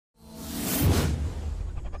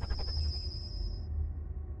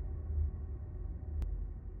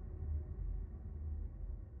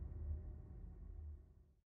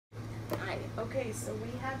Okay, so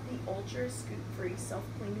we have the Ultra ScoopFree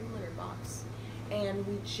self-cleaning litter box, and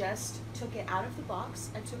we just took it out of the box.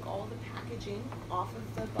 I took all the packaging off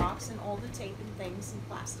of the box and all the tape and things and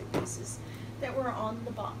plastic pieces that were on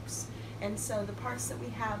the box. And so the parts that we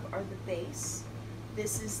have are the base.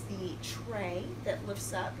 This is the tray that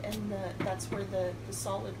lifts up, and that's where the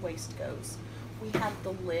solid waste goes. We have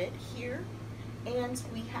the lid here, and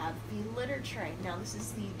we have the litter tray. Now this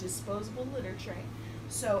is the disposable litter tray.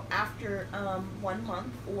 So after 1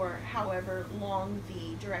 month, or however long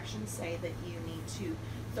the directions say that you need to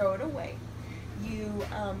throw it away, you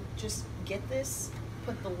just get this,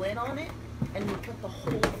 put the lid on it, and you put the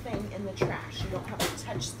whole thing in the trash. You don't have to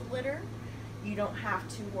touch the litter. You don't have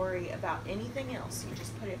to worry about anything else. You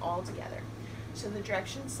just put it all together. So the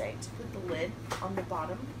directions say to put the lid on the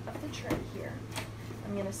bottom of the tray here.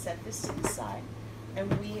 I'm going to set this to the side,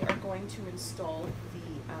 and we are going to install the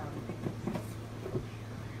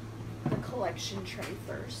collection tray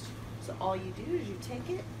first. So all you do is you take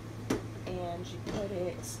it and you put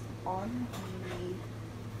it on the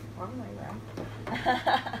wrong way around.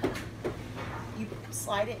 You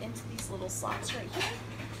slide it into these little slots right here,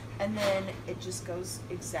 and then it just goes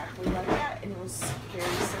exactly like that, and it was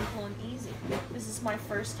very simple and easy. This is my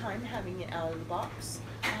first time having it out of the box.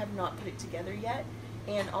 I have not put it together yet,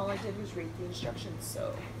 and all I did was read the instructions.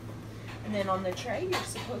 So, and then on the tray, you're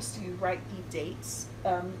supposed to write the dates,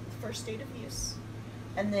 first date of use,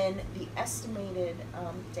 and then the estimated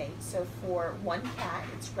date. So for one cat,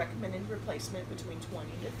 it's recommended replacement between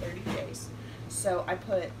 20 to 30 days. So I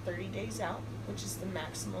put 30 days out, which is the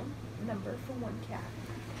maximum number for one cat.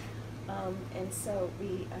 And so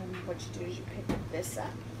what you do is you pick this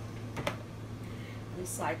up, you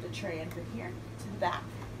slide the tray under here to the back,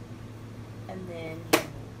 and then you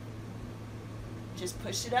just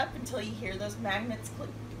push it up until you hear those magnets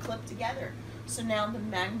clip together. So now the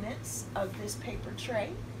magnets of this paper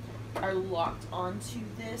tray are locked onto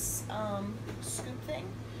this scoop thing.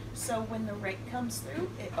 So when the rake comes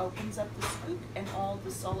through, it opens up the scoop, and all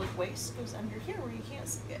the solid waste goes under here where you can't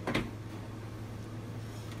see it.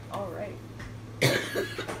 All right.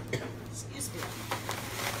 Excuse me.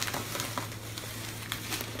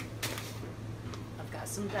 I've got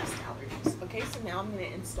some dust allergies. Okay, so now I'm going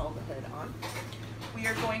to install the hood on. We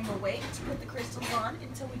are going to wait to put the crystals on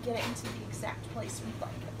until we get it into the exact place we'd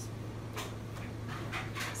like it.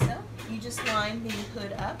 So you just line the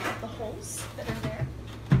hood up with the holes that are there,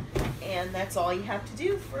 and that's all you have to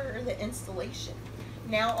do for the installation.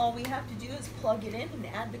 Now all we have to do is plug it in and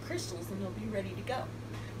add the crystals, and they'll be ready to go.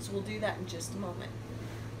 So we'll do that in just a moment.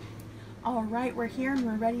 All right, we're here and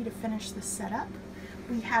we're ready to finish the setup.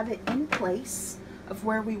 We have it in place of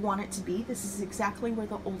where we want it to be. This is exactly where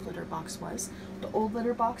the old litter box was. The old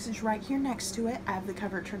litter box is right here next to it. I have the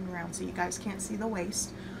cover turned around so you guys can't see the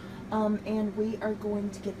waste. And we are going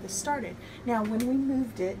to get this started. Now, when we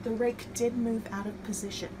moved it, the rake did move out of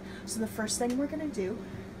position. So the first thing we're gonna do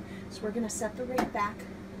is we're gonna set the rake back.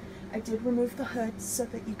 I did remove the hood so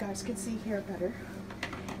that you guys could see here better.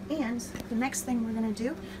 And the next thing we're going to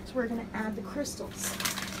do is we're going to add the crystals.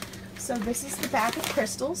 So this is the bag of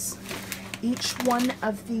crystals. Each one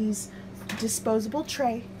of these disposable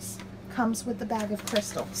trays comes with the bag of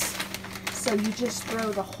crystals. So you just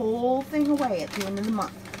throw the whole thing away at the end of the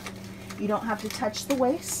month. You don't have to touch the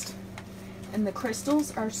waste. And the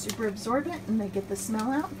crystals are super absorbent and they get the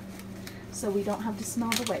smell out. So we don't have to smell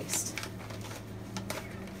the waste.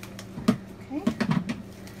 Okay.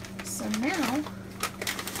 So now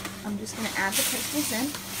I'm just going to add the crystals in.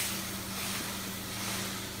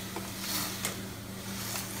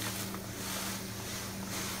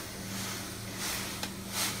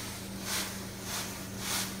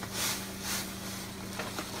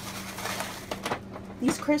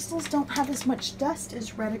 These crystals don't have as much dust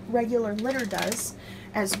as regular litter does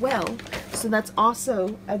as well, so that's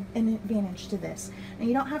also an advantage to this. And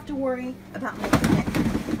you don't have to worry about making it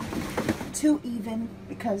too even,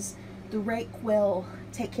 because the rake will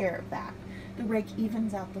take care of that. The rake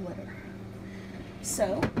evens out the litter.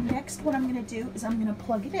 So next what I'm going to do is I'm going to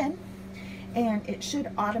plug it in, and it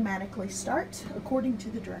should automatically start according to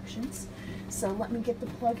the directions. So let me get the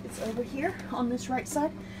plug. It's over here on this right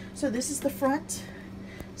side. So this is the front.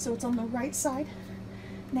 So it's on the right side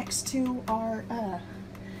next to our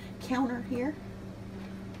counter here.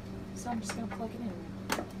 So I'm just going to plug it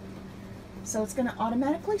in. So it's going to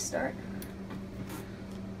automatically start.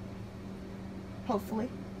 Hopefully.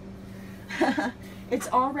 It's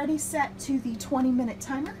already set to the 20-minute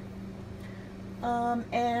timer. I'm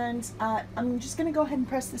just going to go ahead and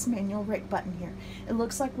press this manual rake button here. It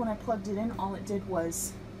looks like when I plugged it in, all it did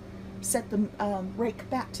was set the rake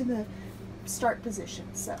back to the start position.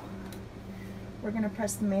 So we're going to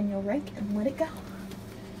press the manual rake and let it go.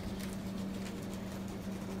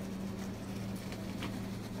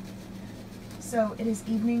 So it is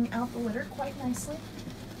evening out the litter quite nicely.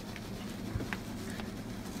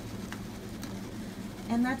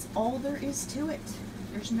 And that's all there is to it.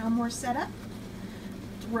 There's no more setup.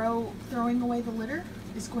 Throwing away the litter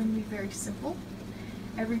is going to be very simple.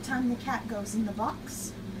 Every time the cat goes in the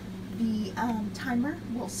box, the timer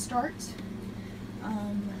will start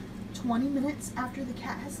 20 minutes after the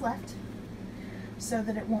cat has left, so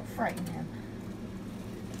that it won't frighten him.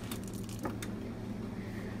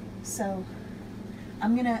 So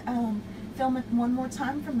I'm going to film it one more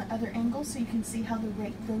time from the other angle so you can see how the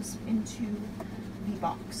rake goes into the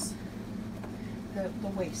box, the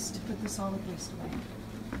waste, put the solid waste away.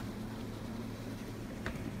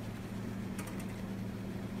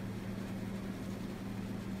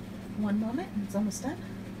 One moment, and it's almost done.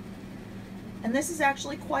 And this is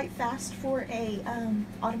actually quite fast for a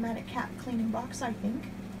automatic cat cleaning box, I think.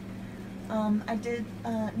 I did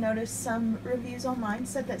notice some reviews online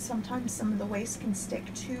said that sometimes some of the waste can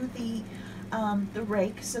stick to the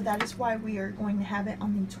rake, so that is why we are going to have it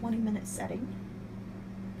on the 20-minute setting,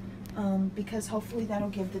 because hopefully that'll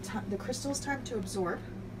give the crystals time to absorb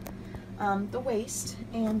the waste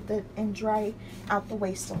and dry out the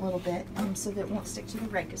waste a little bit, so that it won't stick to the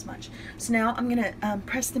rake as much. So now I'm going to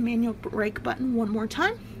press the manual rake button one more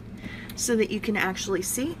time so that you can actually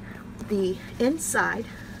see the inside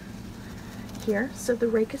here. So the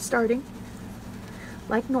rake is starting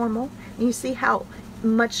like normal, and you see how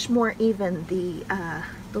much more even the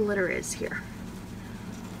litter is here.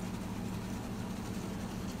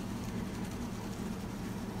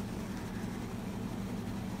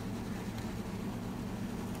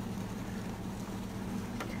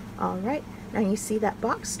 All right, now you see that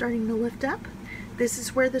box starting to lift up. This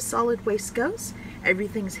is where the solid waste goes.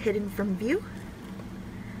 Everything's hidden from view,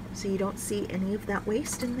 so you don't see any of that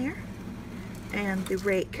waste in there. And the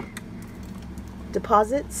rake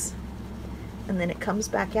deposits, and then it comes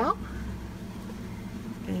back out,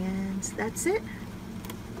 and that's it.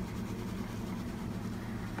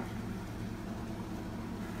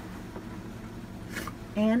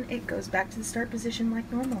 And it goes back to the start position like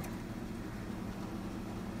normal.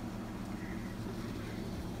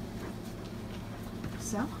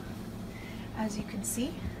 So, as you can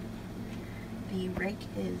see, the rake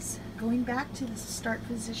is going back to the start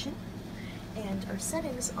position, and our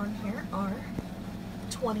settings on here are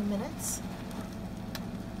 20 minutes,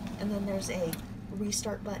 and then there's a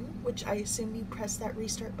restart button, which I assume you press that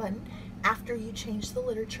restart button after you change the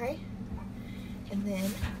litter tray. And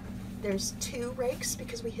then there's 2 rakes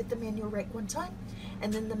because we hit the manual rake one time,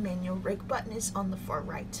 and then the manual rake button is on the far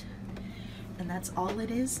right. And that's all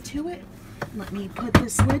it is to it. Let me put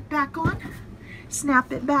this lid back on,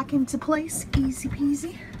 snap it back into place, easy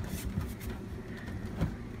peasy.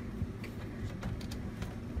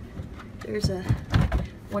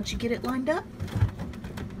 Once you get it lined up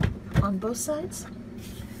on both sides,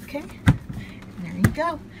 okay, and there you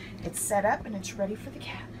go. It's set up and it's ready for the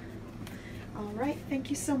cat. All right, thank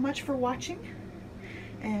you so much for watching,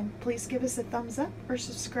 and please give us a thumbs up or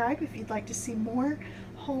subscribe if you'd like to see more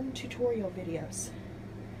home tutorial videos.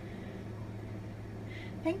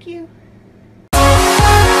 Thank you.